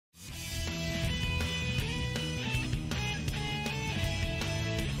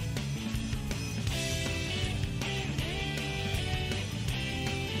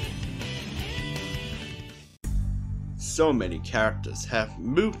so many characters have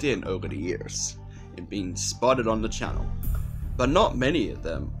moved in over the years and been spotted on the channel, but not many of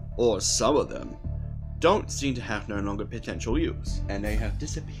them, or some of them, don't seem to have no longer potential use, and they have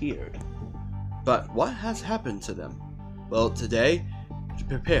disappeared. But what has happened to them? Well, today,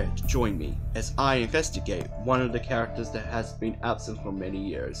 prepare to join me as I investigate one of the characters that has been absent for many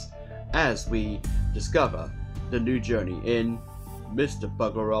years, as we discover the new journey in Mr.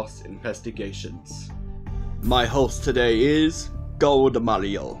 Buggeroff's investigations. My host today is Gold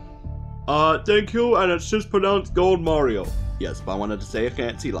Mario. Thank you, and it's just pronounced Gold Mario. Yes, but I wanted to say it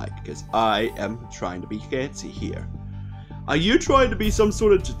fancy like, because I am trying to be fancy here. Are you trying to be some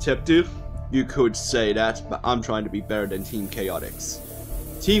sort of detective? You could say that, but I'm trying to be better than Team Chaotix.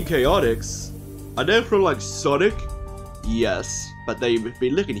 Team Chaotix? Are they from like Sonic? Yes, but they've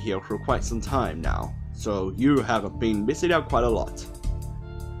been living here for quite some time now, so you have been missing out quite a lot.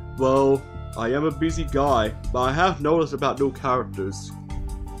 Well, I am a busy guy, but I have noticed about new characters.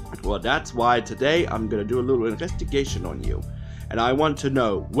 Well, that's why today I'm gonna do a little investigation on you, and I want to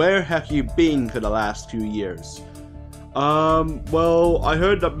know, where have you been for the last few years? Well, I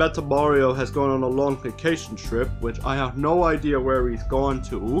heard that Meta Mario has gone on a long vacation trip, which I have no idea where he's gone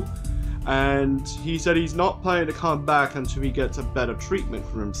to, and he said he's not planning to come back until he gets a better treatment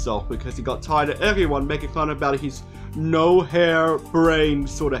for himself, because he got tired of everyone making fun about his no hair, brain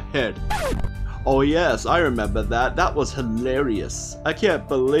sort of head. Oh yes, I remember that. That was hilarious. I can't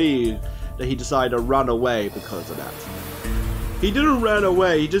believe that he decided to run away because of that. He didn't run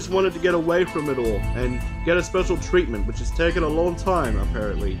away, he just wanted to get away from it all and get a special treatment, which has taken a long time,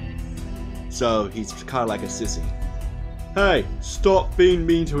 apparently. So, he's kind of like a sissy. Hey, stop being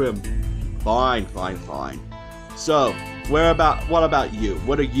mean to him. Fine, fine, fine. So, what about you?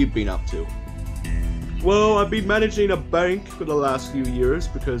 What have you been up to? Well, I've been managing a bank for the last few years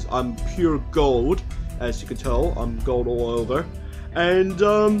because I'm pure gold. As you can tell, I'm gold all over. And,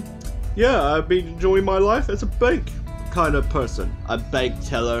 yeah, I've been enjoying my life as a bank kind of person. A bank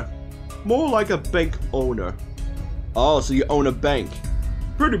teller? More like a bank owner. Oh, so you own a bank?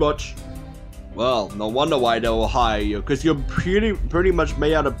 Pretty much. Well, no wonder why they will hire you, because you're pretty much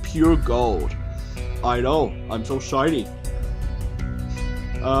made out of pure gold. I know, I'm so shiny.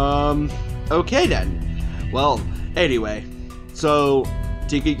 Okay then. Well, anyway, so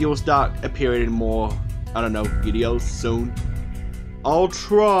do you think you'll start appearing in more, I don't know, videos soon? I'll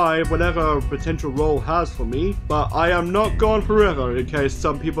try whatever a potential role has for me, but I am not gone forever, in case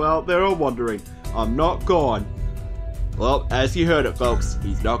some people out there are wondering. I'm not gone. Well, as you heard it, folks,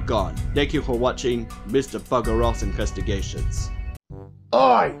 he's not gone. Thank you for watching Mr. Buggeroff's investigations.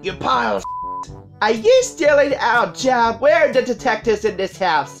 Oi, you pile of shit. Are you stealing our job? Where are the detectives in this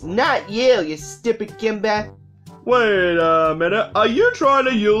house? Not you, you stupid Kimba. Wait a minute, are you trying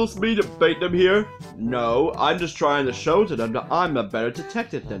to use me to bait them here? No, I'm just trying to show to them that I'm a better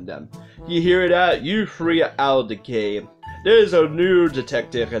detective than them. You hear that? You three are out of the game. There's a new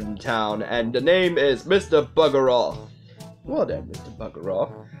detective in town, and the name is Mr. Buggeroff. Well then, Mr.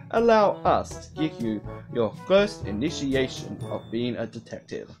 Buggeroff, allow us to give you your first initiation of being a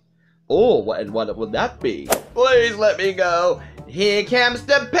detective. Oh, and what would that be? Please let me go. Here comes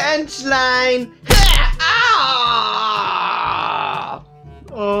the punchline.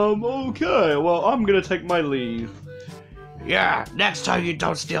 Okay, well, I'm gonna take my leave. Yeah, next time you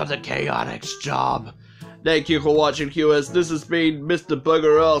don't steal the Chaotix job. Thank you for watching, viewers. This has been Mr.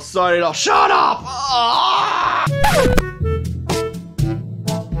 Buggeroff signing off. Shut up!